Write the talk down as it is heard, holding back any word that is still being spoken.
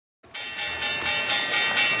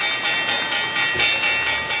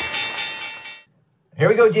Here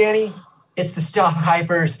we go, Danny. It's the Stock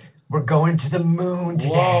Hypers. We're going to the moon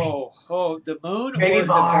today. Whoa. Oh, the moon Maybe or the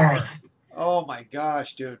Mars. Oh my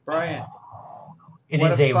gosh, dude. Brian. It what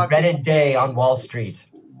is a fucking Reddit day on Wall Street.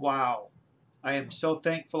 Wow. I am so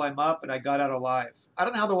thankful I'm up and I got out alive. I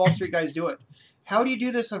don't know how the Wall Street guys do it. How do you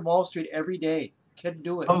do this on Wall Street every day? Can't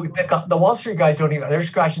do it. Oh, the Wall Street guys don't even, they're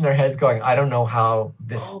scratching their heads going, I don't know how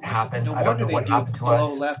this happened. No I don't wonder know they what do happened to blow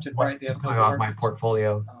us. left and right. They have What's no going on with my markets.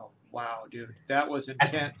 portfolio? Oh, wow, dude. That was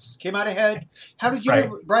intense. Came out ahead. How did you Right.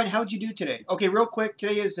 do, Brian, how did you do today? Okay, real quick.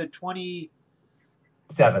 Today is the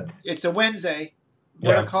 7th. It's a Wednesday.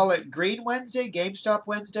 We're Yeah. going to call it Green Wednesday, GameStop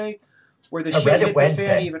Wednesday, where the A shit Reddit hit the Wednesday.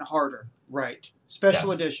 fan even harder. Right.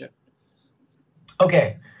 Special edition.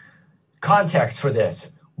 Okay. Context for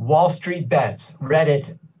this. Wall Street Bets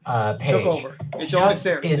Reddit page. Took over. It's always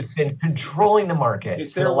there. It's been controlling the market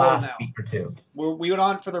It's for their the world last now. week or two. We went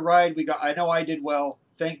on for the ride. I know I did well,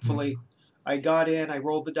 thankfully. I got in. I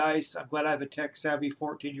rolled the dice. I'm glad I have a tech-savvy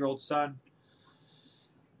 14-year-old son.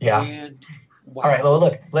 Yeah. And wow. All right. Well,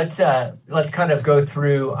 look. Let's kind of go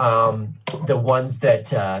through the ones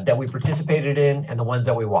that we participated in and the ones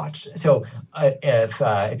that we watched. So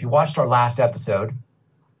if you watched our last episode,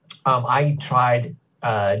 I tried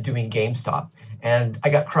doing GameStop and I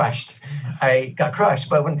got crushed.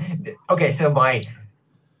 But so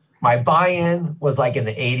my buy-in was like in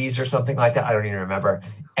the 80s or something like that. I don't even remember.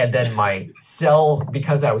 And then my sell,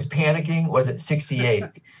 because I was panicking, was at 68.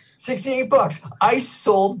 $68. I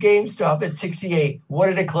sold GameStop at 68. What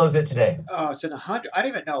did it close at today? Oh, it's in 100. I don't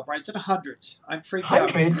even know, Brian. It's in the hundreds. I'm freaked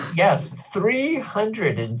out. 100? Yes.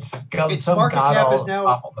 300. And Its market cap is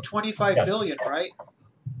now 25 billion, right?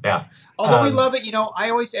 Yeah. Although we love it, I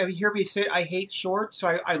always hear me say I hate shorts,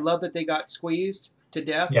 so I love that they got squeezed to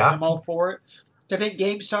death. Yeah. I'm all for it. I think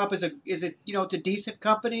GameStop is it's a decent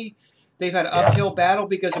company. They've had an uphill battle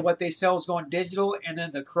because of what they sell is going digital, and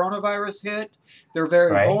then the coronavirus hit. They're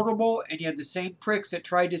very vulnerable, and you had the same pricks that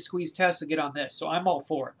tried to squeeze Tesla get on this. So I'm all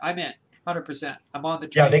for it. I'm in, 100%. I'm on the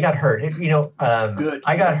train. Yeah, they got hurt. Good.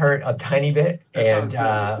 I got hurt a tiny bit,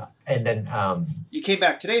 That and then you came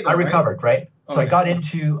back today, though. I recovered, right? So Okay.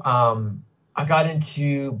 I got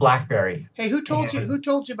into BlackBerry. Hey, who told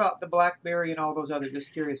you about the BlackBerry and all those other?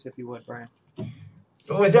 Just curious, if you would, Brian.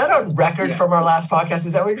 Was that on record from our last podcast?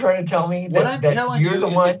 Is that what you're trying to tell me? What I'm telling you're you the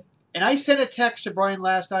is one. And I sent a text to Brian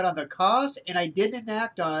last night on the cost, and I didn't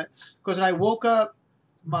act on it because when I woke up,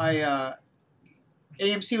 my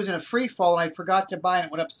AMC was in a free fall, and I forgot to buy it.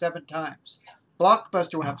 It went up 7 times.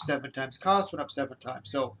 Blockbuster went up 7 times. Cost went up 7 times.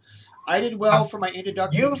 So I did well for my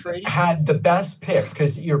introductory trading. You had the best picks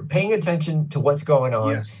because you're paying attention to what's going on.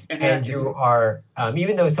 Yes, and you are,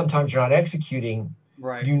 even though sometimes you're not executing,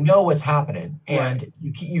 right. You know what's happening. And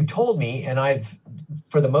Right. you told me, and I've,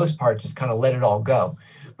 for the most part, just kind of let it all go.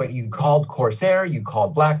 But you called Corsair, you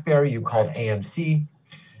called BlackBerry, you called AMC,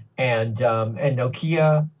 and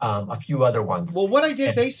Nokia, a few other ones. Well, what I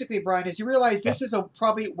did basically, Brian, is you realize this is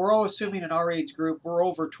we're all assuming in our age group, we're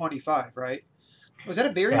over 25, right? Was that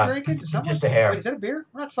a beer you're drinking? Just a hair. Wait, is that a beer?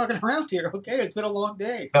 We're not fucking around here, okay? It's been a long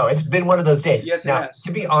day. No, it's been one of those days. Yes, it now, has.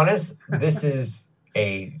 To be honest, this is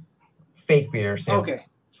a fake beer sample. Okay.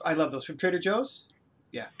 I love those. From Trader Joe's?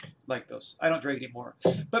 Yeah, like those. I don't drink anymore.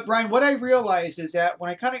 But, Brian, what I realized is that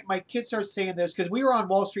when my kids started saying this, because we were on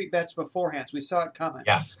Wall Street Bets beforehand, so we saw it coming.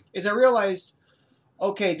 Yeah. Is I realized,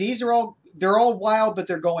 okay, they're all wild, but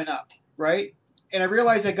they're going up, right? And I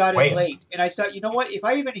realized I got it late. And I thought, you know what? If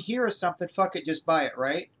I even hear of something, fuck it, just buy it,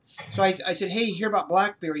 right? So I said, hey, you hear about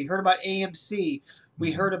BlackBerry, you heard about AMC,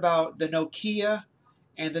 we heard about the Nokia,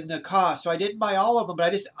 and then the cost. So I didn't buy all of them,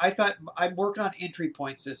 but I thought I'm working on entry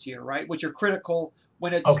points this year, right? Which are critical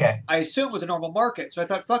when it's, I assume it was a normal market. So I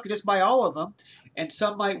thought, fuck it, just buy all of them. And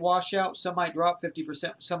some might wash out, some might drop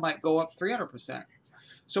 50%, some might go up 300%.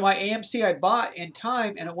 So my AMC I bought in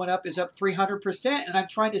time and it went up, is up 300%. And I'm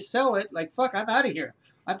trying to sell it like, fuck, I'm out of here.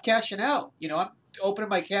 I'm cashing out. I'm opening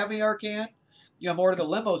my caviar can. I'm ordering the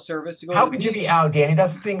limo service to go. How could you be out, Danny? That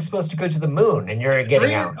thing's supposed to go to the moon, and you're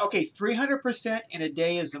getting out. Okay, 300% in a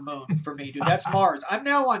day is the moon for me, dude. That's Mars. I'm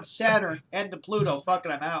now on Saturn, heading to Pluto.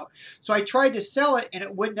 Fucking, I'm out. So I tried to sell it, and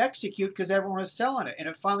it wouldn't execute because everyone was selling it, and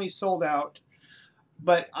it finally sold out.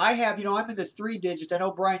 But I have, I'm in the 3 digits. I know,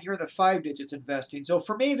 Brian, you're in the 5 digits investing. So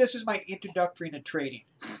for me, this is my introductory into trading.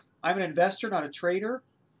 I'm an investor, not a trader.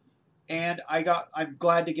 And I'm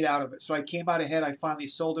glad to get out of it. So I came out ahead. I finally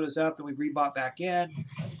sold it as up. Then we rebought back in.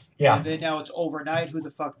 Yeah. And then now it's overnight. Who the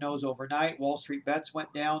fuck knows overnight? Wall Street Bets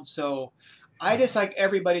went down. So I just, like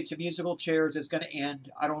everybody, it's a musical chairs. It's going to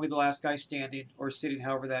end. I don't want to be the last guy standing or sitting,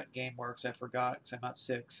 however that game works. I forgot because I'm not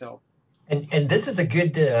sick. So And this is a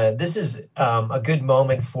good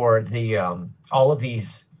moment for the all of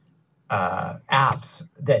these apps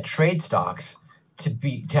that trade stocks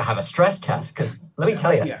to have a stress test, because let me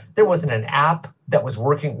tell you, there wasn't an app that was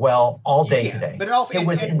working well all day today. But it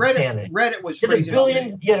was insanity. Reddit was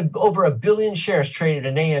freezing. You had over 1 billion shares traded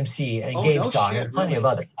in AMC and GameStop and plenty of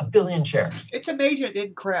others. 1 billion shares. It's amazing it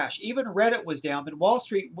didn't crash. Even Reddit was down, but Wall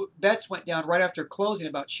Street bets went down right after closing.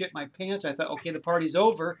 About shit my pants. I thought, okay, the party's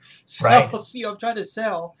over. So see, I'm trying to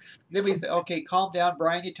sell. Then we thought, okay, calm down,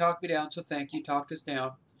 Brian. You talked me down, so thank you. Talked us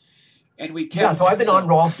down. And we kept so I've been on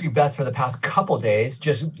Wall Street Bets for the past couple days,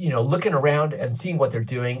 just looking around and seeing what they're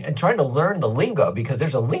doing and trying to learn the lingo, because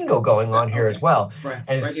there's a lingo going on here as well.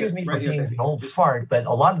 And excuse me for being an old fart, but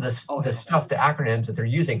a lot of the stuff, the acronyms that they're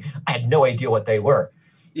using, I had no idea what they were.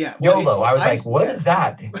 Yeah, YOLO. I was like, what is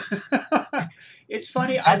that? It's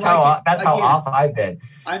funny. That's how off I've been.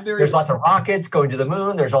 There's lots of rockets going to the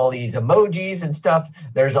moon. There's all these emojis and stuff.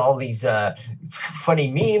 There's all these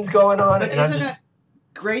funny memes going on, but and I'm just.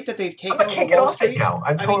 Great that they've taken over Wall Street now.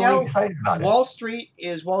 I'm totally excited about it. Wall Street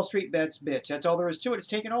is Wall Street Bets, bitch. That's all there is to it. It's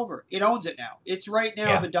taken over. It owns it now. It's right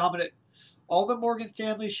now the dominant. All the Morgan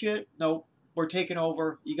Stanley shit, nope, we're taking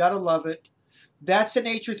over. You got to love it. That's the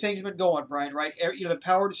nature things been going, Brian, right? The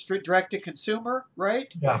power to direct to consumer,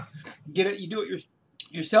 right? Yeah. Get it. You do it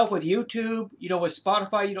yourself with YouTube, with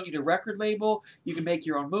Spotify. You don't need a record label. You can make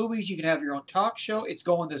your own movies. You can have your own talk show. It's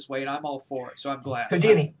going this way, and I'm all for it. So I'm glad. So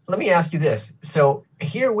Danny, let me ask you this. So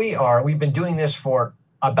here we are. We've been doing this for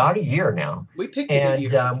about a year now. We picked it a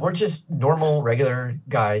year. We're just normal, regular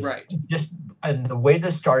guys. Right. And the way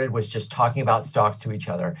this started was just talking about stocks to each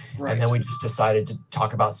other. Right. And then we just decided to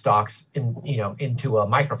talk about stocks into a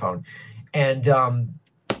microphone. And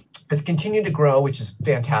it's continued to grow, which is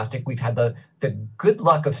fantastic. We've had the good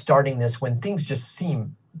luck of starting this when things just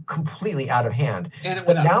seem completely out of hand.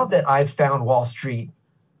 But now that I've found Wall Street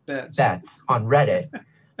Bets on Reddit,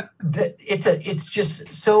 it's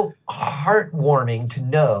just so heartwarming to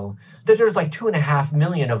know that there's like 2.5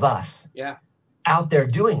 million of us out there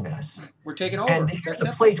doing this. We're taking over. And it's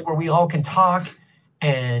a place where we all can talk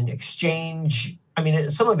and exchange. I mean,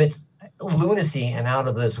 some of it's lunacy and out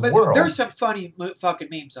of this world. There's some funny fucking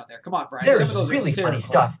memes on there. Come on, Brian. There's really funny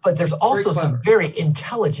stuff, but there's also some very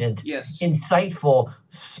intelligent, insightful,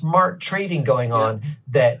 smart trading going on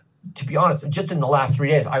that, to be honest, just in the last 3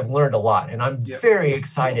 days, I've learned a lot. And I'm very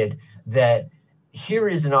excited that here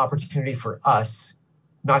is an opportunity for us,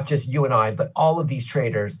 not just you and I, but all of these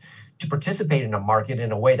traders, to participate in a market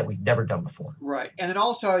in a way that we've never done before. Right. And then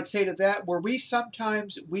also I would say to that, where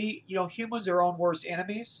humans are our own worst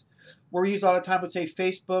enemies, where we use a lot of time, let's say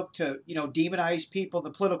Facebook to, demonize people. The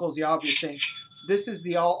political is the obvious thing. This is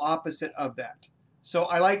the all opposite of that. So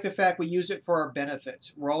I like the fact we use it for our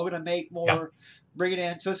benefits. We're all going to make more, bring it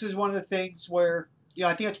in. So this is one of the things where,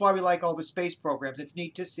 I think that's why we like all the space programs. It's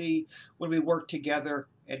neat to see when we work together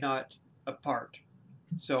and not apart.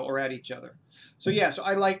 Or at each other. So so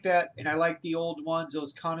I like that, and I like the old ones,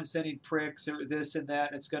 those condescending pricks, or this and that,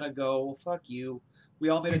 and it's going to go, well, fuck you. We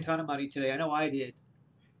all made a ton of money today. I know I did.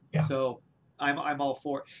 Yeah. So I'm all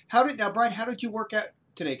for it. Now, Brian, how did you work out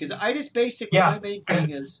today? Because I just basically, my main thing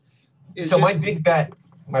is so my big bet,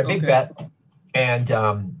 and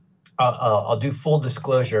I'll do full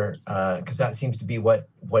disclosure because that seems to be what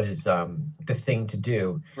is the thing to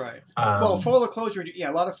do. Right. Well, full disclosure,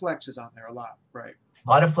 a lot of flexes on there, a lot, right? A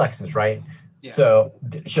lot of flexes, right? Yeah. So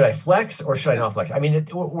should I flex or should I not flex? I mean,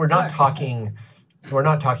 we're not talking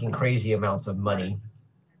crazy amounts of money,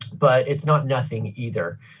 but it's not nothing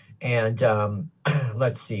either. And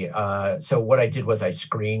let's see. So what I did was I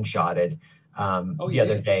screenshotted the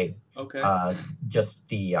other day. Okay. Just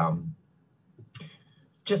the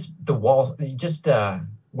wall,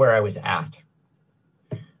 where I was at.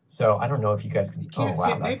 So I don't know if you guys can.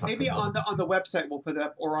 Maybe on the website we'll put it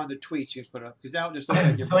up, or on the tweets you put it up, because now it just looks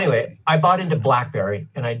like. So anyway, I bought into BlackBerry,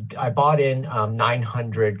 and I bought in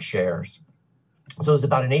 900 shares. So it was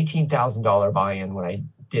about an $18,000 buy-in when I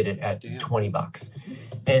did it at $20.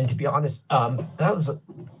 And to be honest, that was a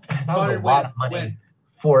lot of money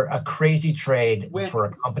for a crazy trade for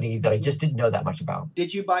a company that I just didn't know that much about.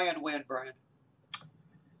 Did you buy in when, Brian?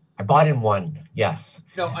 I bought in one, yes.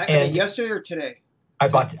 No, I mean yesterday or today?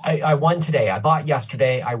 I won today. I bought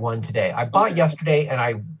yesterday. I won today. I bought yesterday, and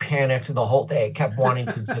I panicked the whole day. I kept wanting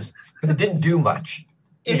to just because it didn't do much.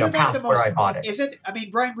 Isn't that the most? Where I bought it. Is it? I mean,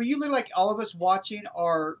 Brian, were you like all of us watching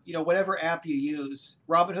our, whatever app you use,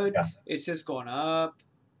 Robinhood? Yeah. It's just going up,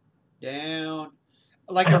 down,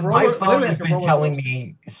 like a roller. My phone has been telling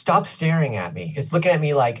me, stop staring at me. It's looking at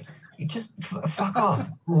me like, just fuck off.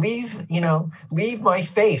 Leave my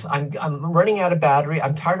face. I'm running out of battery.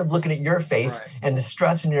 I'm tired of looking at your face and the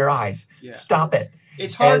stress in your eyes. Yeah. Stop it.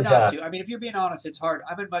 It's hard not to. I mean, if you're being honest, it's hard.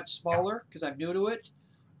 I'm much smaller because I'm new to it.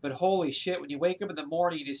 But holy shit, when you wake up in the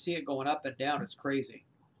morning and you see it going up and down, it's crazy.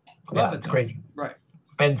 It's crazy. Right.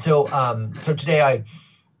 And so today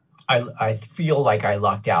I feel like I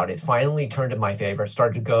lucked out. It finally turned in my favor.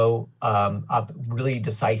 Started to go up really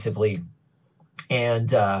decisively,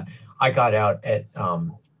 and I got out at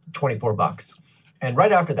 $24. And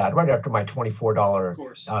right after my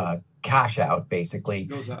 $24 cash out, basically,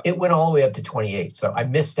 it went all the way up to 28. So I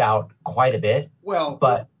missed out quite a bit. Well,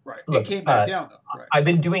 but look, it came back down though. Right. I've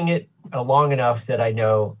been doing it long enough that I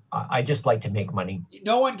know I just like to make money.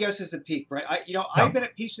 No one guesses the peak, right? I've been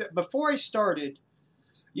at peaks before I started.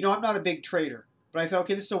 I'm not a big trader, but I thought,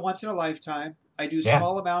 okay, this is a once in a lifetime. I do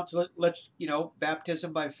small amounts. Let's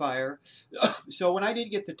baptism by fire. So when I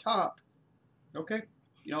did get the top, okay,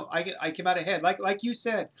 I came out ahead. Like you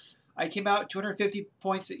said, I came out 250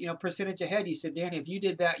 points, percentage ahead. You said, Danny, if you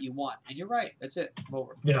did that, you won, and you're right. That's it. I'm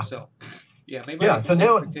over. Yeah. So. Yeah, maybe. Yeah. So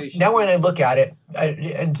now when I look at it,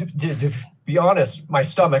 and to be honest, my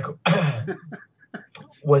stomach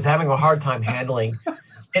was having a hard time handling.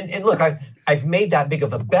 And look, I've made that big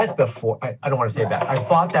of a bet before. I don't want to say bet. I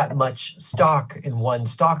bought that much stock in one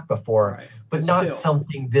stock before, but not still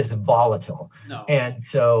something this volatile. No. And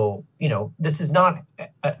so this is not.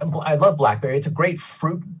 I love BlackBerry. It's a great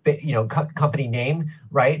fruit, company name,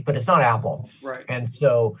 right? But it's not Apple. Right. And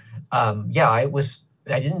so,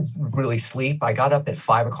 I didn't really sleep. I got up at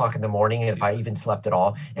 5 o'clock in the morning, if I even slept at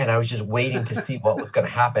all. And I was just waiting to see what was going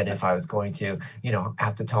to happen if I was going to,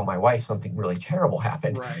 have to tell my wife something really terrible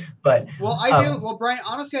happened. Right. But I knew. Well, Brian,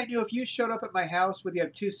 honestly, I knew if you showed up at my house with you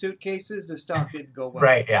have 2 suitcases, the stock didn't go well.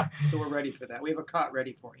 Right. Yeah. So we're ready for that. We have a cot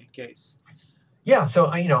ready for you in case. Yeah. So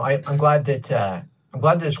I'm glad that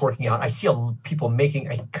it's working out. I see people making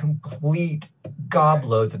a complete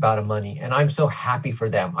gobloads amount of money, and I'm so happy for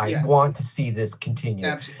them. I want to see this continue.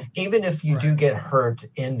 Absolutely. Even if you do get hurt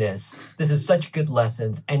in this is such good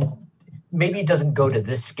lessons. And maybe it doesn't go to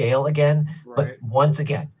this scale again, but once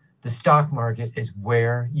again, the stock market is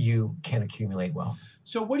where you can accumulate wealth.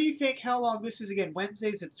 So what do you think, how long this is again?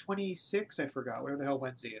 Wednesday's at 26? I forgot. Whatever the hell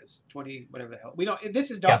Wednesday is. 20, whatever the hell. We don't,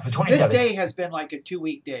 this is not, this day has been like a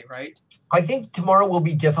 2-week day, right? I think tomorrow will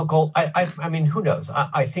be difficult. I mean, who knows?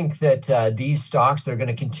 I think that these stocks, they're going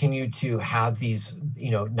to continue to have these,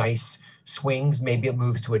 nice swings. Maybe it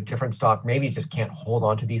moves to a different stock. Maybe it just can't hold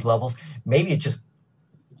on to these levels. Maybe it just,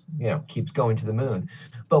 keeps going to the moon.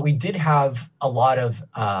 But we did have a lot of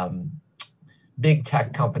big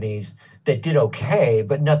tech companies that did okay,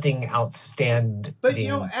 but nothing outstanding. But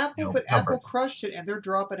Apple crushed it, and they're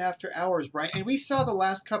dropping after hours, Brian. And we saw the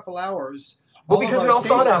last couple hours. Well, because we all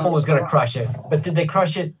thought Apple was going to crush it, but did they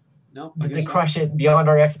crush it? No. Did they crush it beyond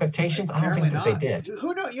our expectations? Apparently I don't think that they did.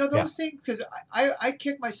 Who knows? Those things, because I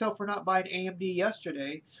kicked myself for not buying AMD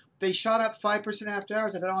yesterday. They shot up 5% after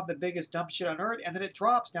hours. I thought, I'm the biggest dumb shit on earth, and then it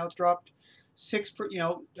drops. Now it's dropped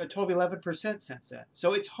 6%, a total of 11% since then.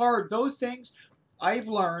 So it's hard. Those things I've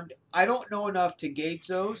learned. I don't know enough to gauge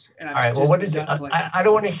those. And I'm all right. Well, what is it? I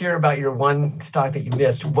don't want to hear about your one stock that you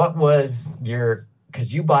missed. What was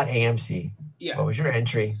because you bought AMC. Yeah. What was your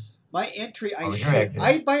entry? My entry,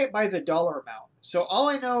 I buy it by the dollar amount. So all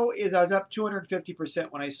I know is I was up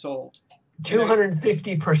 250% when I sold.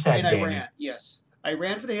 250%. And I ran. Yes. I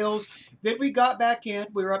ran for the hills. Then we got back in.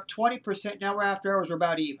 We were up 20%. Now we're after hours. We're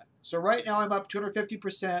about even. So right now I'm up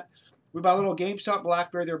 250%. We bought a little GameStop,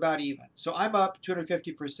 BlackBerry. They're about even. So I'm up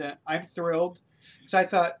 250%. I'm thrilled. So I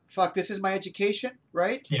thought, fuck, this is my education,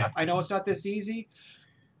 right? Yeah. I know it's not this easy.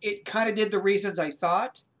 It kind of did the reasons I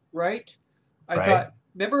thought, right? I thought,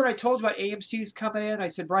 remember when I told you about AMC's coming in? I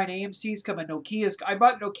said, Brian, AMC's coming. Nokia's. I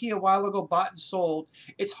bought Nokia a while ago, bought and sold.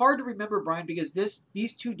 It's hard to remember, Brian, because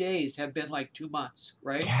these 2 days have been like 2 months,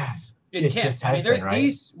 right? Yeah. Intense. I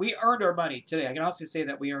mean, we earned our money today. I can also say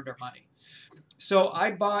that we earned our money. So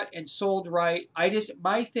I bought and sold right.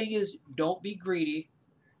 My thing is, don't be greedy.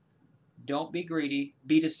 Don't be greedy.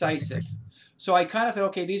 Be decisive. So I kind of thought,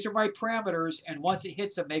 okay, these are my parameters, and once it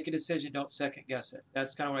hits them, make a decision. Don't second guess it.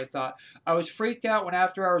 That's kind of what I thought. I was freaked out when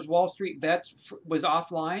after hours Wall Street Bets was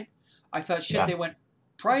offline. I thought, shit, they went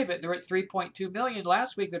private. They're at 3.2 million.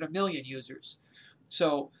 Last week, they're at 1 million users.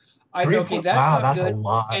 So I thought, okay, that's not good.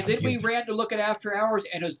 And then we ran to look at after hours,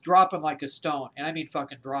 and it was dropping like a stone. And I mean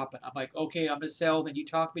fucking dropping. I'm like, okay, I'm going to sell. Then you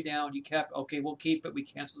talked me down. You kept, okay, we'll keep it. We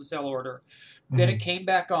canceled the sell order. Then it came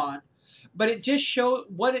back on. But it just showed,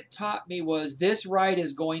 what it taught me was this ride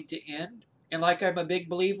is going to end. And like I'm a big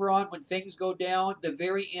believer on, when things go down, the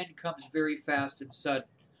very end comes very fast and sudden.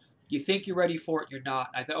 You think you're ready for it, you're not.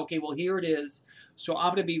 And I thought, okay, well, here it is. So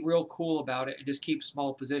I'm going to be real cool about it and just keep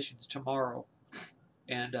small positions tomorrow.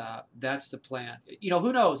 And that's the plan.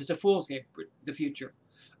 Who knows? It's a fool's game for the future.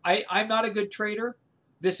 I'm not a good trader.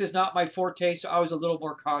 This is not my forte, so I was a little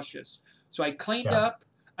more cautious. So I cleaned Yeah. up.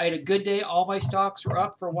 I had a good day. All my stocks were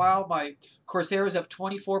up for a while. My Corsair is up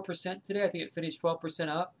 24% today. I think it finished 12%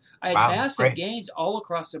 up. I had Wow. massive Great. gains all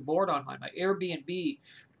across the board on mine. My Airbnb,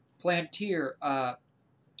 Plantier,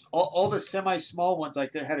 all the semi-small ones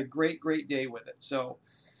like that had a great day with it. So,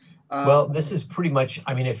 Well, this is pretty much,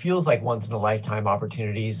 I mean, it feels like once in a lifetime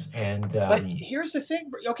opportunities. And but here's the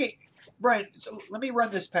thing. Okay, Brian, so let me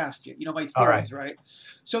run this past you. My all right. theories, right?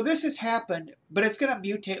 So this has happened, but it's going to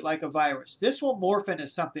mutate like a virus. This will morph into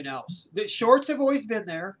something else. The shorts have always been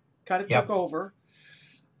there, kind of Yep. took over.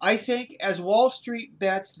 I think as Wall Street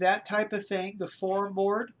bets, that type of thing, the forum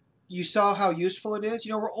board, you saw how useful it is.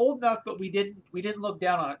 We're old enough, but we didn't look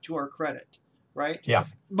down on it to our credit, right? Yeah.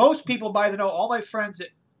 Most people buy the note. All my friends that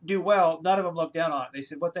do well, none of them look down on it. They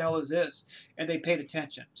said, "What the hell is this?" And they paid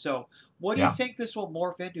attention. So, what do you think this will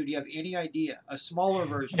morph into? Do you have any idea? A smaller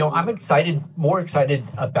version? I'm more excited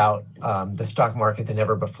about the stock market than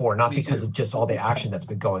ever before. Not because of just all the action that's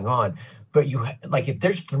been going on, but if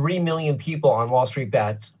there's 3 million people on Wall Street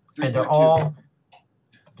Bets, and they're all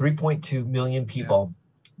 3.2 million people.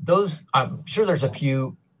 Those, I'm sure there's a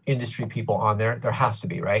few industry people on there. There has to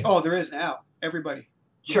be, right? Oh, there is now. Everybody.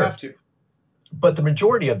 Sure. You have to. But the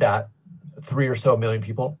majority of that 3 or so million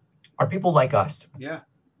people are people like us. Yeah.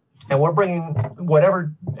 And we're bringing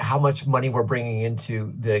how much money we're bringing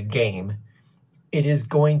into the game, it is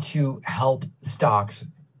going to help stocks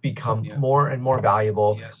become more and more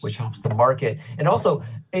valuable, which helps the market. And also,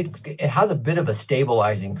 it has a bit of a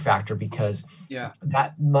stabilizing factor because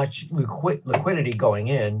that much liquidity going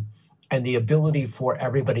in and the ability for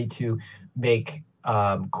everybody to make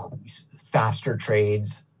faster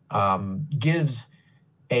trades gives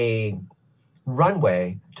a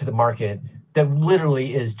runway to the market that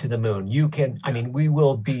literally is to the moon. We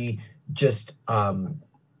will be just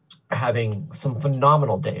having some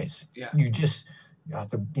phenomenal days. You have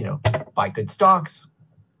to, buy good stocks,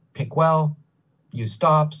 pick well, use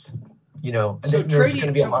stops, and there's going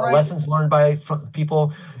to be a lot of lessons learned by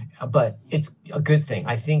people, but it's a good thing.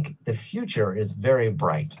 I think the future is very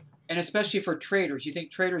bright. And especially for traders, you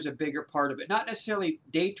think traders are a bigger part of it. Not necessarily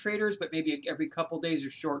day traders, but maybe every couple days or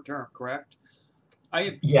short term, correct? I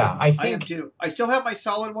am. Yeah, I am too. I still have my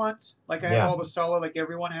solid ones. Like I have all the solid, like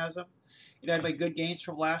everyone has them. I had my good gains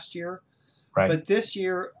from last year. Right. But this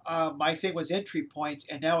year, my thing was entry points,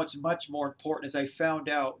 and now it's much more important as I found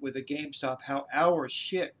out with the GameStop how our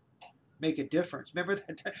shit make a difference. Remember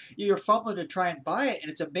that you're fumbling to try and buy it,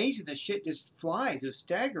 and it's amazing. The shit just flies. It's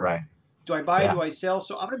staggering. Right. Do I buy? Do I sell?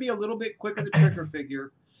 So I'm going to be a little bit quicker the trigger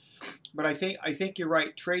figure, but I think you're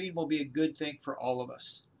right. Trading will be a good thing for all of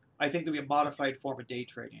us. I think there'll be a modified form of day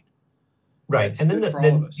trading. Right, and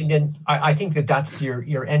then I think that's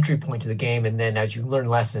your entry point to the game, and then as you learn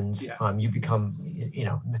lessons, you become,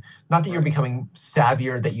 not that you're becoming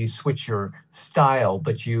savvier, that you switch your style,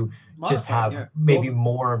 but you just have maybe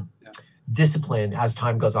more discipline as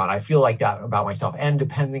time goes on. I feel like that about myself, and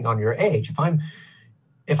depending on your age,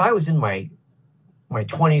 if I was in my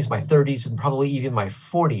 20s, my 30s, and probably even my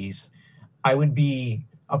 40s, I would be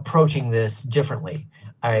approaching this differently.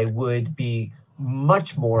 I would be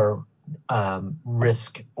much more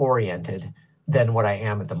risk oriented than what I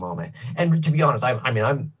am at the moment. And to be honest,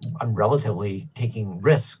 I'm relatively taking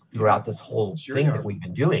risk throughout this whole thing that we've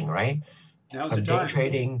been doing, right? Now's I'm day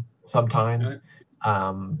trading sometimes,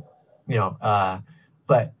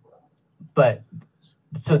 but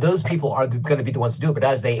so those people are going to be the ones to do it. But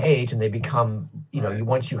as they age and they become,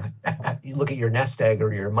 once you look at your nest egg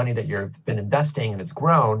or your money that you've been investing and it's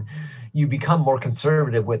grown, you become more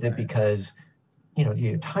conservative with it because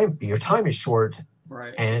your time is short,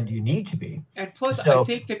 and you need to be. And plus, so I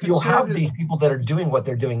think you'll have these people that are doing what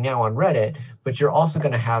they're doing now on Reddit, but you're also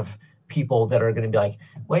going to have people that are going to be like,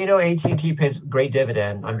 well, AT&T pays great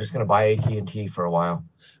dividend. I'm just going to buy AT&T for a while.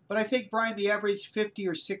 But I think, Brian, the average 50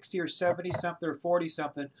 or 60 or 70 something or 40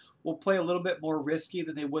 something will play a little bit more risky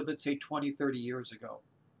than they would, let's say, 20, 30 years ago,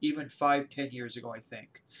 even 5, 10 years ago, I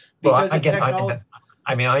think. Because I guess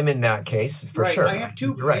I'm in that case for sure. I am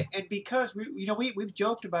too. You're right. And because we've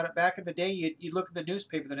joked about it back in the day. You look at the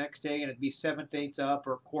newspaper the next day and it'd be 7/8 up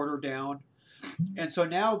or a quarter down. And so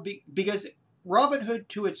now, because Robinhood,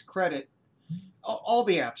 to its credit, all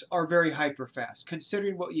the apps are very hyper fast.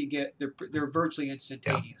 Considering what you get, they're virtually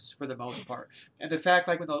instantaneous for the most part. And the fact,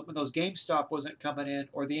 like when those GameStop wasn't coming in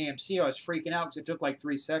or the AMC, I was freaking out because it took like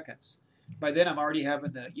 3 seconds. By then, I'm already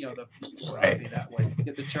having the Right. that way.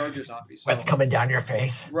 Get the Chargers on me. So. What's coming down your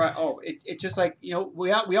face? Right. Oh, it's just like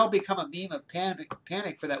we all become a meme of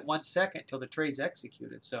panic for that 1 second till the trade's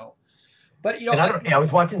executed. So, but And I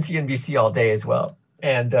was watching CNBC all day as well,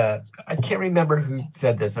 and I can't remember who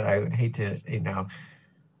said this, and I would hate to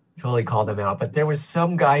totally call them out, but there was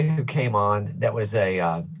some guy who came on that was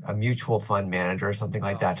a mutual fund manager or something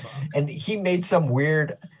like that, and he made some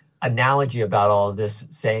weird analogy about all of this,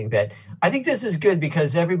 saying that I think this is good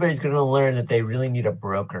because everybody's going to learn that they really need a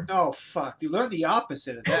broker. Oh, fuck. You learn the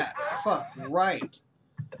opposite of that. Fuck, right.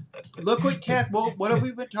 Look what tech, well, what have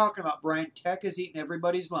we been talking about, Brian? Tech is eating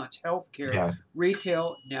everybody's lunch. Healthcare,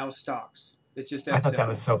 retail, now stocks. It's just that I thought simple. That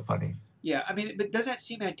was so funny. Yeah, I mean, but does that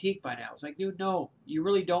seem antique by now? It's like, dude, no, you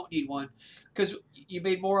really don't need one because you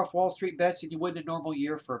made more off Wall Street bets than you would in a normal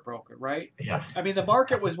year for a broker, right? Yeah. I mean, the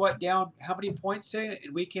market was down how many points today,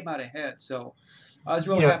 and we came out ahead. So I was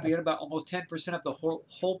really happy. We had about almost 10% of the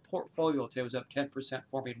whole portfolio today was up 10%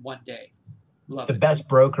 for me in one day. The best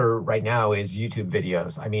broker right now is YouTube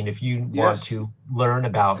videos. I mean, if you want to learn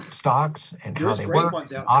about stocks and how they work,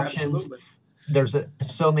 options. There's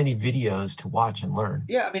so many videos to watch and learn.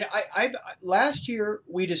 Yeah, I mean, I last year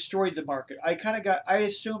we destroyed the market. I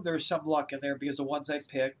assumed there was some luck in there because the ones I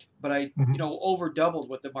picked, but I over doubled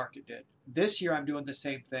what the market did. This year I'm doing the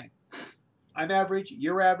same thing. I'm average,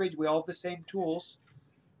 you're average. We all have the same tools.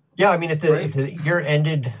 Yeah, I mean, if the year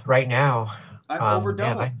ended right now, I'm over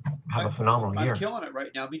double. I have a phenomenal year. I'm killing it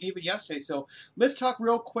right now. I mean, even yesterday. So let's talk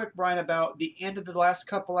real quick, Brian, about the end of the last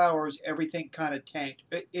couple hours. Everything kind of tanked.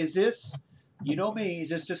 Is this? You know me. Is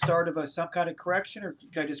this the start of some kind of correction, or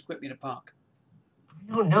can I just quit being a punk?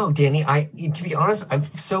 I don't know, Danny. To be honest, I'm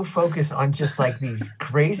so focused on just like these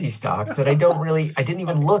crazy stocks that I didn't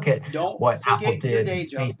even look at what Apple did,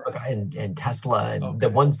 Facebook and Tesla, and the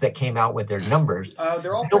ones that came out with their numbers.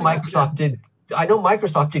 They're all. I know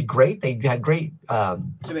Microsoft did great. They had great.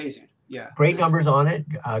 It's amazing. Yeah. Great numbers on it.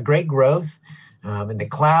 Great growth, and the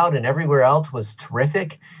cloud and everywhere else was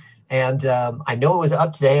terrific. And I know it was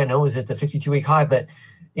up today. I know it was at the 52-week high, but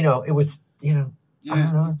it was I don't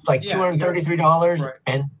know. It's like $233,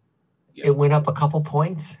 and it went up a couple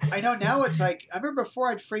points. I know now it's like I remember before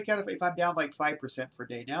I'd freak out if I'm down like 5% per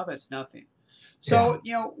day. Now that's nothing. So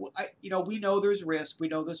we know there's risk. We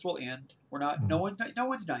know this will end. We're not. No one's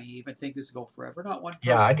naive and think this will go forever. Not one person.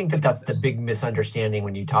 Yeah, I think that's the big misunderstanding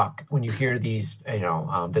when you hear these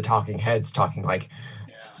the talking heads talking like.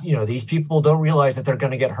 These people don't realize that they're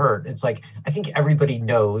going to get hurt. It's like I think everybody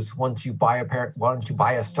knows once you buy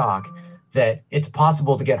a stock that it's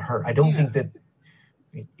possible to get hurt. I don't think that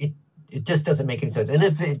it just doesn't make any sense. And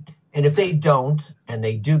if they don't and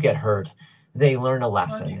they do get hurt, they learn a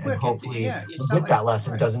lesson, and hopefully that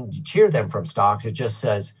lesson doesn't cheer them from stocks. It just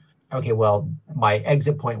says, okay, well, my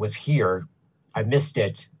exit point was here. I missed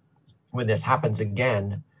it. When this happens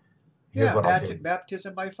again.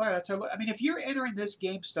 Baptism by fire. That's how. I mean, if you're entering this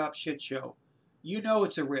GameStop shit show,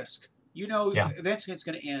 it's a risk. Eventually it's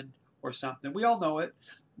going to end or something. We all know it.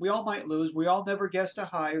 We all might lose. We all never guess a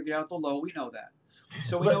high or get out the low. We know that.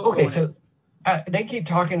 So we know. Okay, so they keep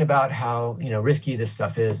talking about how risky this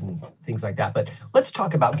stuff is and things like that. But let's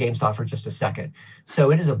talk about GameStop for just a second.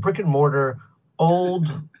 So it is a brick and mortar,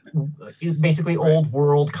 basically old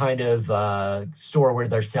world kind of store where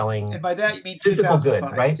they're selling. And by that you mean physical goods,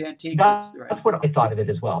 right? It's antique. That's what I thought of it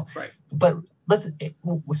as well. Right. But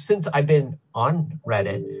since I've been on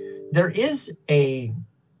Reddit, there is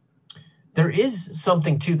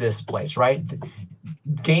something to this place, right?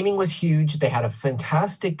 Gaming was huge. They had a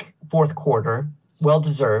fantastic fourth quarter, well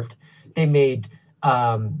deserved. They made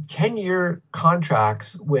 10-year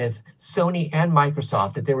contracts with Sony and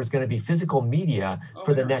Microsoft that there was going to be physical media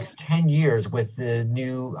for the next 10 years with the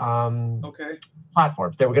new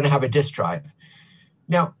platforms. They were going to have a disk drive.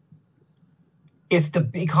 Now, if the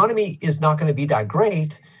economy is not going to be that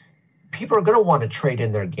great, people are going to want to trade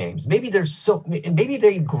in their games. Maybe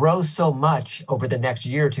they grow so much over the next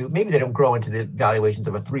year or two. Maybe they don't grow into the valuations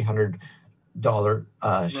of a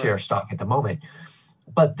 $300 share stock at the moment.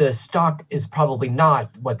 But the stock is probably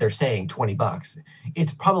not what they're saying, $20.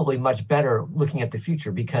 It's probably much better looking at the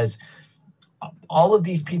future because all of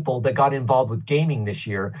these people that got involved with gaming this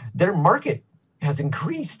year, their market has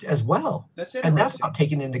increased as well. That's interesting. And that's not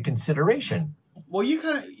taken into consideration. Well, you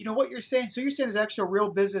kind of, what you're saying. So you're saying there's actually a real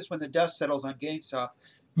business when the dust settles on GameStop.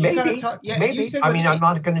 Maybe. I'm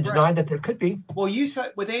not going to deny that there could be. Well, you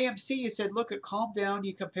said with AMC, you said, look, calm down.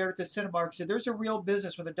 You compared it to Cinemark. You said there's a real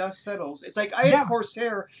business when the dust settles. It's like I had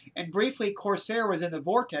Corsair, and briefly Corsair was in the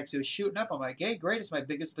vortex. It was shooting up. I'm like, hey, great. It's my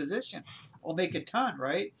biggest position. I'll make a ton,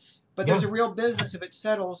 right? But there's a real business. If it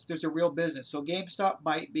settles, there's a real business. So GameStop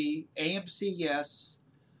might be, AMC, yes.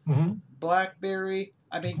 Mm-hmm. BlackBerry,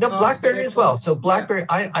 I mean, no, BlackBerry as well. So BlackBerry,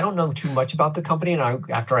 I don't know too much about the company, and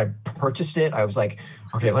after I purchased it, I was like,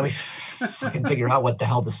 okay, let me fucking figure out what the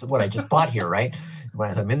hell what I just bought here, right? When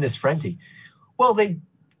I'm in this frenzy. Well,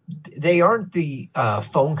 they aren't the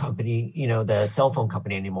phone company, the cell phone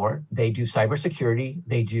company anymore. They do cybersecurity.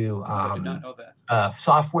 They do I did not know that.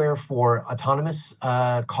 Software for autonomous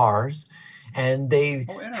cars, and they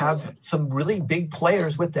have some really big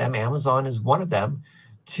players with them. Amazon is one of them,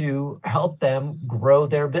 to help them grow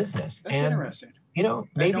their business. That's interesting. Maybe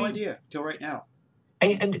I had no idea till right now.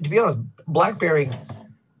 And to be honest, BlackBerry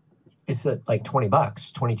is at like $20,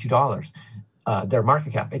 $22. Their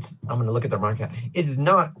market cap. I'm going to look at their market cap. It's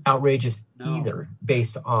not outrageous either,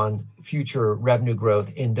 based on future revenue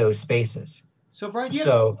growth in those spaces. So Brian, do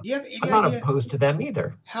you have any I'm not opposed to them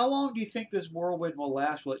either. How long do you think this whirlwind will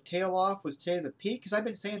last? Will it tail off? Was today the peak? Because I've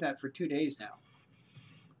been saying that for 2 days now.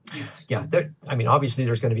 Yeah, obviously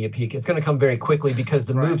there's going to be a peak. It's going to come very quickly because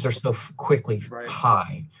the moves are so quickly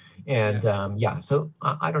high. And so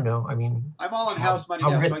I don't know. I mean, I'm all on house money how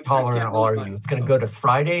now. Risk tolerant are you? It's going to go to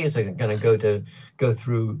Friday. Is it going to go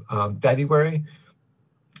through February?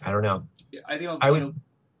 I don't know. I think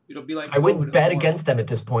it'll be like. I wouldn't bet against them at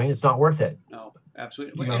this point. It's not worth it. No,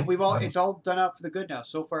 absolutely. And it's all done up for the good now.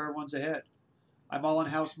 So far, everyone's ahead. I'm all on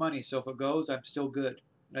house money, so if it goes, I'm still good.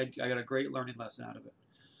 I got a great learning lesson out of it.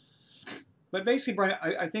 But basically, Brian,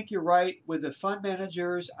 I think you're right. With the fund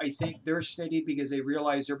managers, I think they're steady because they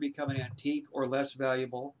realize they're becoming antique or less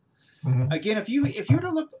valuable. Mm-hmm. Again, if you were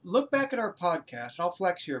to look back at our podcast, I'll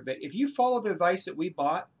flex here a bit. If you follow the advice that we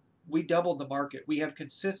bought, we doubled the market. We have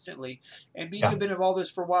consistently, and me and you have been involved in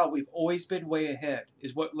this for a while. We've always been way ahead.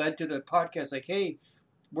 Is what led to the podcast. Like, hey,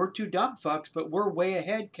 we're two dumb fucks, but we're way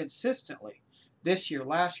ahead consistently. This year,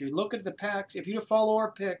 last year, look at the packs. If you follow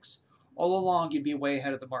our picks all along, you'd be way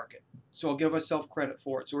ahead of the market. So I'll give ourselves credit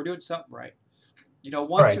for it. So we're doing something right.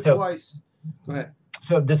 Once or twice. Go ahead.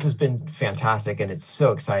 So this has been fantastic, and it's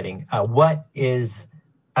so exciting. What is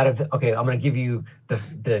I'm going to give you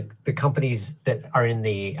the companies that are in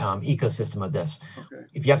the ecosystem of this. Okay.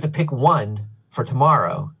 If you have to pick one for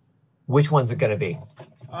tomorrow, which one's it going to be?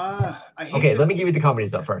 Let me give you the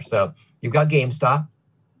companies though first. So you've got GameStop,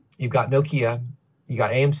 you've got Nokia, you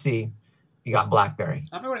got AMC, you got BlackBerry.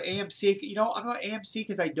 I'm going to AMC. I'm going to AMC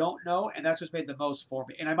because I don't know, and that's what's made the most for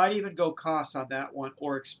me. And I might even go Cost on that one,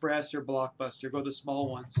 or Express, or Blockbuster. Go the small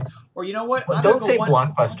ones. Or you know what? Well, don't say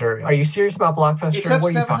Blockbuster. Are you serious about Blockbuster? It's up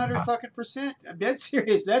 700%. I'm dead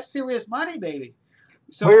serious. That's serious money, baby.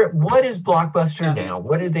 So what is Blockbuster now?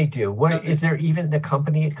 What did they do? Is there even a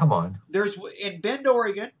company? Come on. There's in Bend,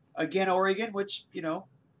 Oregon. Again, Oregon, which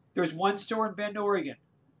there's one store in Bend, Oregon.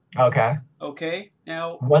 Okay.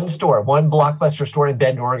 Now one Blockbuster store in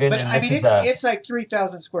Bend, Oregon. But it's like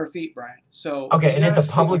 3,000 square feet, Brian. So and it's a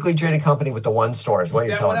publicly traded company with the one store. Is what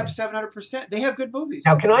you're telling me? That went up 700%. They have good movies.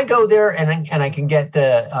 Now, can I go there and I can get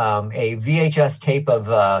a VHS tape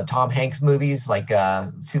of Tom Hanks movies like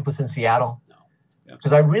Sleepless in Seattle? No,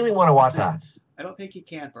 because I really want to watch that. I don't think you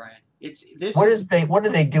can, Brian. What are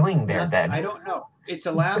they doing there then? I don't know. It's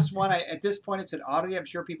the last one. At this point, it's an oddity. I'm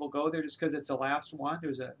sure people go there just because it's the last one.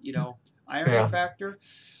 There's a irony factor,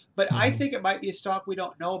 but I think it might be a stock we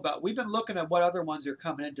don't know about. We've been looking at what other ones are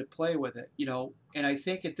coming into play with it, and I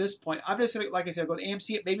think at this point, I'm just like I said, I'll go to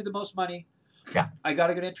AMC. It maybe the most money. Yeah, I got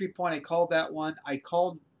a good entry point. I called that one. I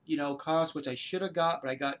called Cost, which I should have got, but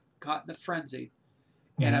I got caught in the frenzy,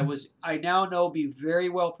 and I now know be very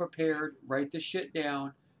well prepared. Write this shit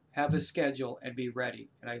down. Have a schedule and be ready.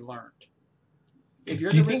 And I learned. Do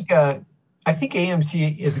you think? I think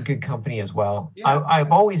AMC is a good company as well. Yeah.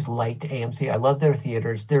 I've always liked AMC. I love their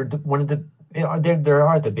theaters. They're one of the. They are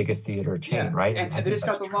the biggest theater chain, right? And they just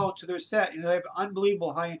got the loan, so they're set. They have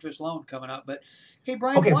unbelievable high interest loan coming up. But hey,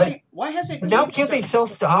 Brian, why hasn't now? Can't they sell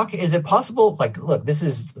stock? Is it possible? Like, look, this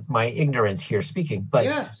is my ignorance here speaking, but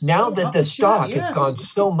now that the stock has gone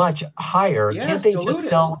so much higher, can't they just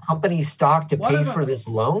sell company stock to pay for this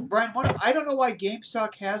loan? Brian, I don't know why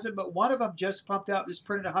GameStop hasn't, but one of them just printed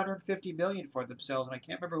 $150 million for themselves, and I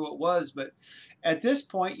can't remember who it was. But at this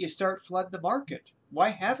point, you start flooding the market. Why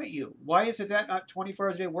haven't you? Why is it that not 24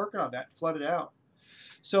 hours a day working on that, flooded out?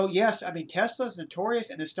 So, yes, Tesla's notorious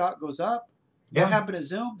and the stock goes up. What happened to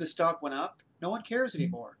Zoom? The stock went up. No one cares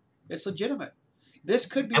anymore. It's legitimate. This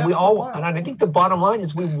could be. And I think the bottom line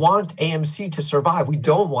is we want AMC to survive. We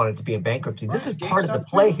don't want it to be in bankruptcy. Right. This is part of the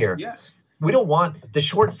play here. Yes. We don't want the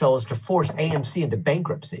short sellers to force AMC into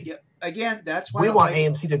bankruptcy. Yeah. again, that's why we want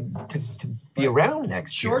AMC to be around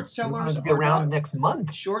next year. Short sellers to be around next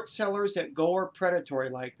month. Short sellers that go are predatory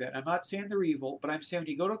like that. I'm not saying they're evil, but I'm saying when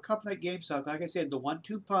you go to a company like GameStop, like I said, the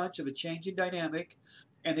 1-2 punch of a changing dynamic,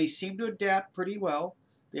 and they seem to adapt pretty well.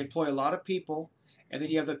 They employ a lot of people. And then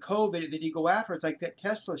you have the COVID, and then you go after. It's like that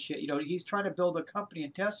Tesla shit. You know, he's trying to build a company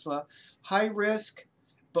in Tesla, high risk.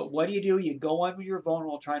 But what do? You go on when you're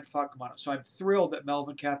vulnerable and try and fuck them on it. So I'm thrilled that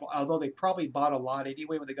Melvin Capital, although they probably bought a lot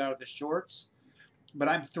anyway when they got out of the shorts, but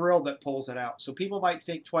I'm thrilled that pulls it out. So people might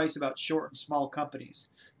think twice about short and small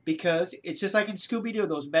companies because it's just like in Scooby-Doo,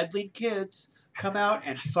 those meddling kids come out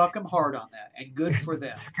and fuck them hard on that, and good for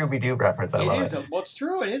them. Scooby-Doo reference, I love it. Well, it's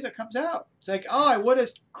true. It is. It comes out. It's like, oh, I would have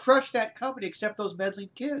crushed that company except those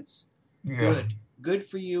meddling kids. Yeah. Good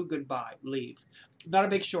for you. Goodbye. Leave. I'm not a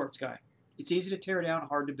big shorts guy. It's easy to tear down,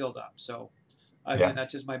 hard to build up. So, again,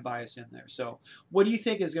 that's just my bias in there. So, what do you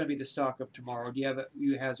think is going to be the stock of tomorrow? Do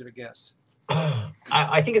you hazard a guess?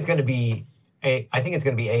 I think it's going to be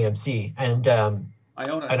AMC, and I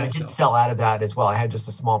own it. And I did sell out of that as well. I had just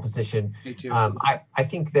a small position. Me too. I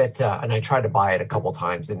think that, and I tried to buy it a couple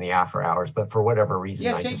times in the after hours, but for whatever reason,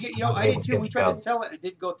 I did too. We tried to sell it, and it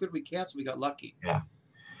didn't go through. We canceled. We got lucky. Yeah.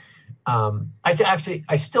 I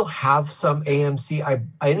still have some AMC. I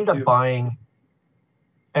ended up buying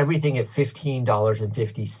everything at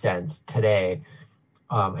 $15.50 today.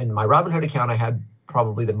 In my Robinhood account, I had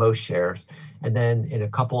probably the most shares. And then in a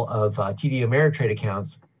couple of TD Ameritrade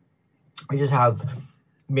accounts, I just have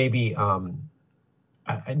maybe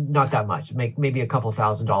not that much, maybe a couple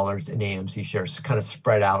 $1,000s in AMC shares, kind of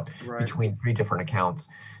spread out between 3 different accounts.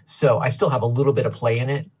 So I still have a little bit of play in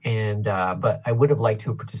it, and but I would have liked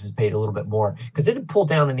to participate a little bit more because it had pulled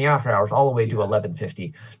down in the after hours all the way to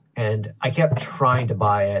 11.50, and I kept trying to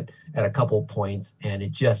buy it at a couple points, and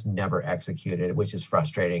it just never executed, which is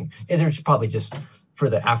frustrating. And there's probably just for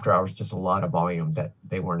the after hours just a lot of volume that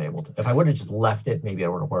they weren't able to. If I would have just left it, maybe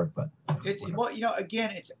it would have worked. But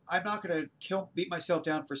again, I'm not going to beat myself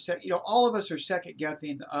down for all of us are second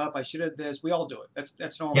guessing up. I should have this. We all do it.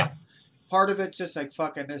 That's normal. Yeah. Part of it's just like,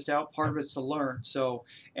 fuck, I missed out. Part of it's to learn. So,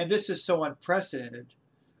 and this is so unprecedented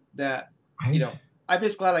that, I'm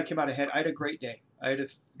just glad I came out ahead. I had a great day.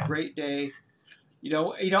 Great day.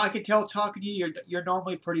 I could tell talking to you, you're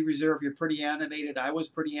normally pretty reserved. You're pretty animated. I was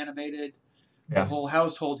pretty animated. Yeah. The whole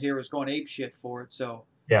household here is going ape shit for it. So,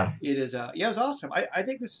 yeah, it is. It was awesome. I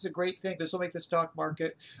think this is a great thing. This will make the stock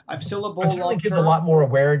market. I'm still a bull. It really gives a lot more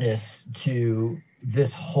awareness to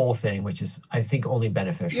this whole thing, which is, I think, only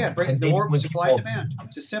beneficial. Yeah, bring the more supply and demand.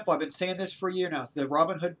 It's just simple. I've been saying this for a year now. The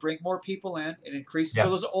Robinhood bring more people in. It increases. Yeah.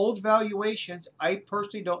 So those old valuations, I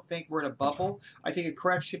personally don't think we're in a bubble. I think a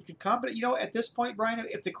correction could come. But, at this point, Brian,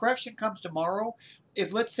 if the correction comes tomorrow,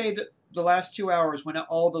 if let's say that the last 2 hours when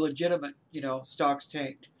all the legitimate, stocks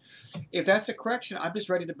tanked, if that's a correction, I'm just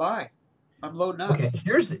ready to buy. I'm loading up. Okay,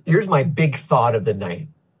 here's my big thought of the night.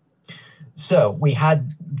 So we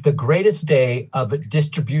had the greatest day of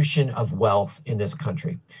distribution of wealth in this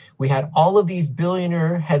country. We had all of these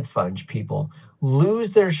billionaire hedge fund people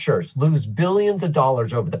lose their shirts, lose billions of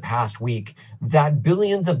dollars over the past week. That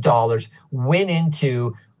billions of dollars went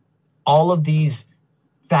into all of these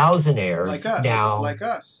thousandaires like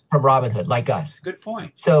us from Robinhood, like us. Good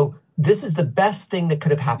point. So this is the best thing that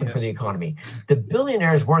could have happened for the economy. The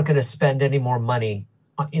billionaires weren't going to spend any more money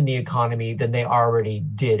in the economy than they already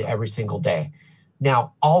did every single day.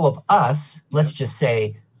 Now, all of us, let's just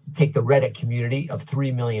say, take the Reddit community of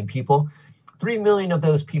 3 million people. 3 million of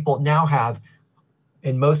those people now have,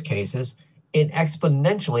 in most cases, an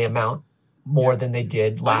exponentially amount more than they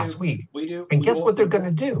did last week. We do. And guess what they're going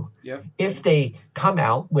to do? Yep. If they come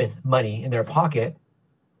out with money in their pocket,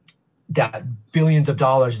 that billions of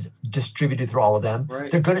dollars distributed through all of them,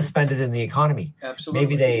 they're going to spend it in the economy.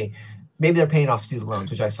 Absolutely. Maybe they're paying off student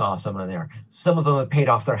loans, which I saw some of there. Some of them have paid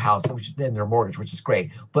off their house and their mortgage, which is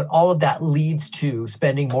great. But all of that leads to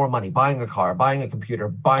spending more money, buying a car, buying a computer,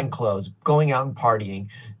 buying clothes, going out and partying,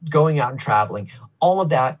 going out and traveling. All of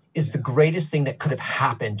that is the greatest thing that could have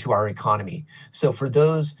happened to our economy. So for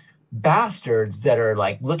those bastards that are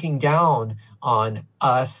like looking down on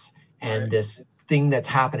us and this thing that's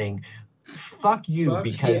happening, fuck you,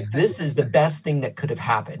 because this is the best thing that could have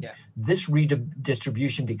happened. Yeah. This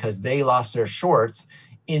redistribution, because they lost their shorts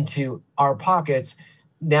into our pockets,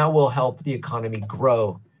 now will help the economy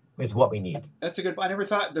grow, is what we need. That's a good point. I never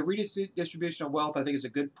thought the redistribution of wealth, I think, is a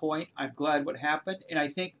good point. I'm glad what happened. And I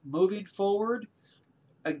think moving forward,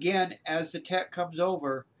 again, as the tech comes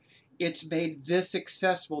over, it's made this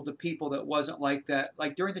accessible to people that wasn't like that.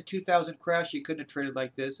 Like during the 2000 crash, you couldn't have traded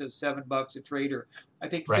like this. It was $7 a trade, or I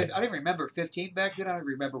think I didn't remember 15 back then. I don't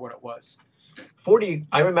remember what it was. 40.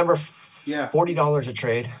 I remember Yeah. $40 a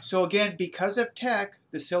trade. So again, because of tech,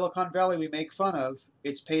 the Silicon Valley we make fun of,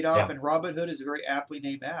 it's paid off, Yeah. and Robinhood is a very aptly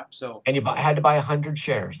named app. So And you had to buy 100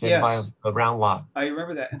 shares. You had to buy a round lot. I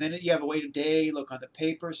remember that. And then you have a wait a day, look on the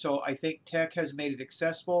paper. So I think tech has made it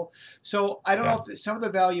accessible. So I don't know if some of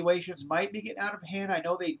the valuations might be getting out of hand. I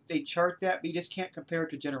know they chart that, but you just can't compare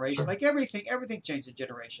it to generation. Sure. Like everything changes in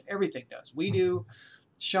generation. Everything does. We do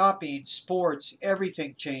shopping, sports,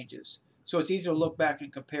 everything changes. So it's easy to look back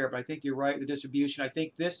and compare, but I think you're right. The distribution, I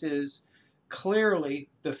think this is clearly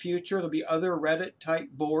the future. There'll be other Reddit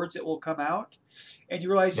type boards that will come out, and you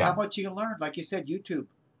realize how much you can learn. Like you said, YouTube,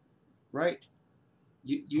 right?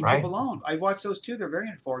 YouTube alone. I watch those too. They're very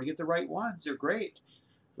informative. You get the right ones. They're great,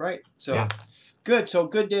 right? So good. So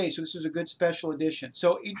good day. So this was a good special edition.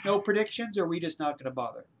 So no predictions, or are we just not going to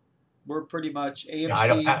bother? We're pretty much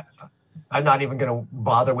AMC. I'm not even going to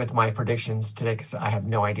bother with my predictions today because I have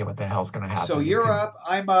no idea what the hell's going to happen. So you're up,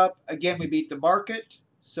 I'm up. Again, we beat the market.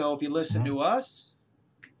 So if you listen to us,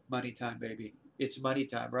 money time, baby. It's money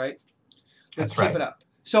time, right? Let's keep it up.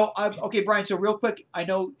 So, okay, Brian, so real quick, I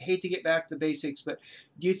know, hate to get back to the basics, but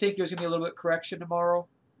do you think there's going to be a little bit of correction tomorrow?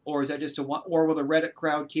 Or is that just or will the Reddit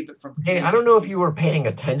crowd keep it from... Hey, I don't know if you were paying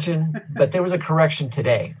attention, but there was a correction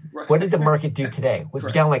today. Right. What did the market do today? Was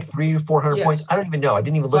it down like 300 or 400 points? I don't even know. I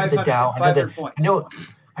didn't even look at the Dow. 500 points.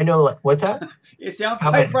 I know. What's that? It's down.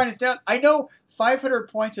 Brian, it's down. I know 500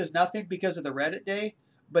 points is nothing because of the Reddit day,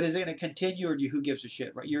 but is it going to continue, or who gives a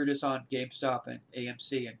shit? Right? You're just on GameStop and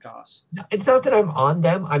AMC and Koss. No, it's not that I'm on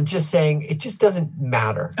them. I'm just saying it just doesn't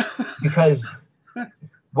matter because...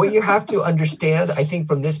 What you have to understand, I think,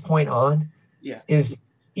 from this point on, is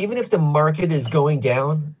even if the market is going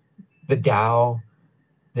down, the Dow,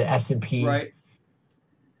 the S&P,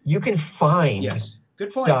 you can find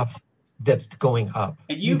stuff that's going up.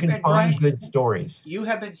 And you can find Brian, good stories. You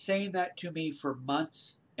have been saying that to me for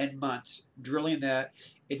months and months, drilling that.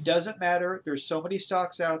 It doesn't matter. There's so many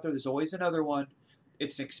stocks out there. There's always another one.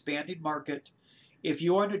 It's an expanding market. If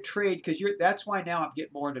you want to trade, because that's why now I'm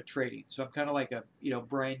getting more into trading. So I'm kind of like a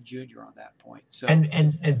Brian Jr. on that point. So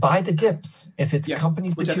and buy the dips if it's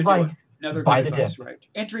companies that you like. Buy the dips, right?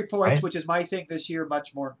 Entry points, which is my thing this year,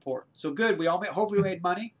 much more important. So good. We all hopefully made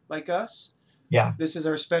money like us. Yeah. This is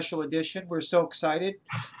our special edition. We're so excited.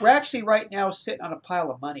 We're actually right now sitting on a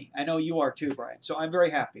pile of money. I know you are too, Brian. So I'm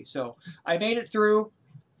very happy. So I made it through.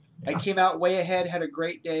 I came out way ahead. Had a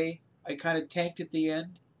great day. I kind of tanked at the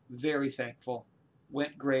end. Very thankful.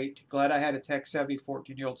 Went great. Glad I had a tech-savvy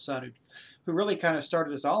 14-year-old son who really kind of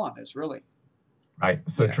started us all on this, really. Right.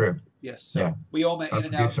 So true. Yes. So we all went in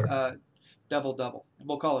and out double-double. And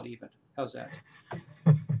we'll call it even. How's that?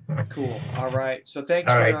 Cool. All right. So thanks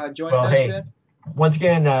for joining us then. Once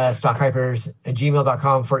again,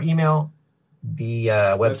 stockhypers@gmail.com for email. The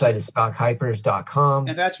website is stockhypers.com.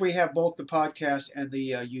 And that's where you have both the podcast and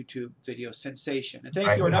the YouTube video sensation. And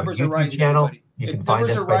thank you. Our numbers are rising. Channel. You can find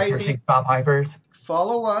us by searching Stop Hypers.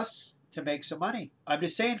 Follow us to make some money. I'm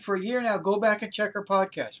just saying, for a year now, go back and check our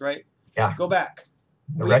podcast, right? Yeah. Go back.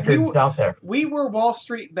 The record's out there. We were Wall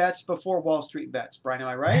Street Bets before Wall Street Bets. Brian, am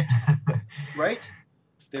I right? Right?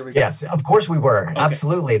 There we go. Yes, of course we were. Okay.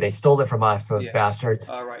 Absolutely. They stole it from us, those bastards.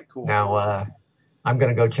 All right, cool. Now, I'm going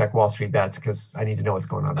to go check Wall Street Bets because I need to know what's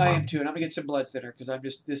going on. I am too, and I'm going to get some blood thinner because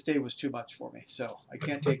this day was too much for me. So I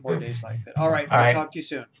can't take more days like that. All right, I'll talk to you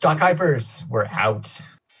soon. Stock Hypers, we're out.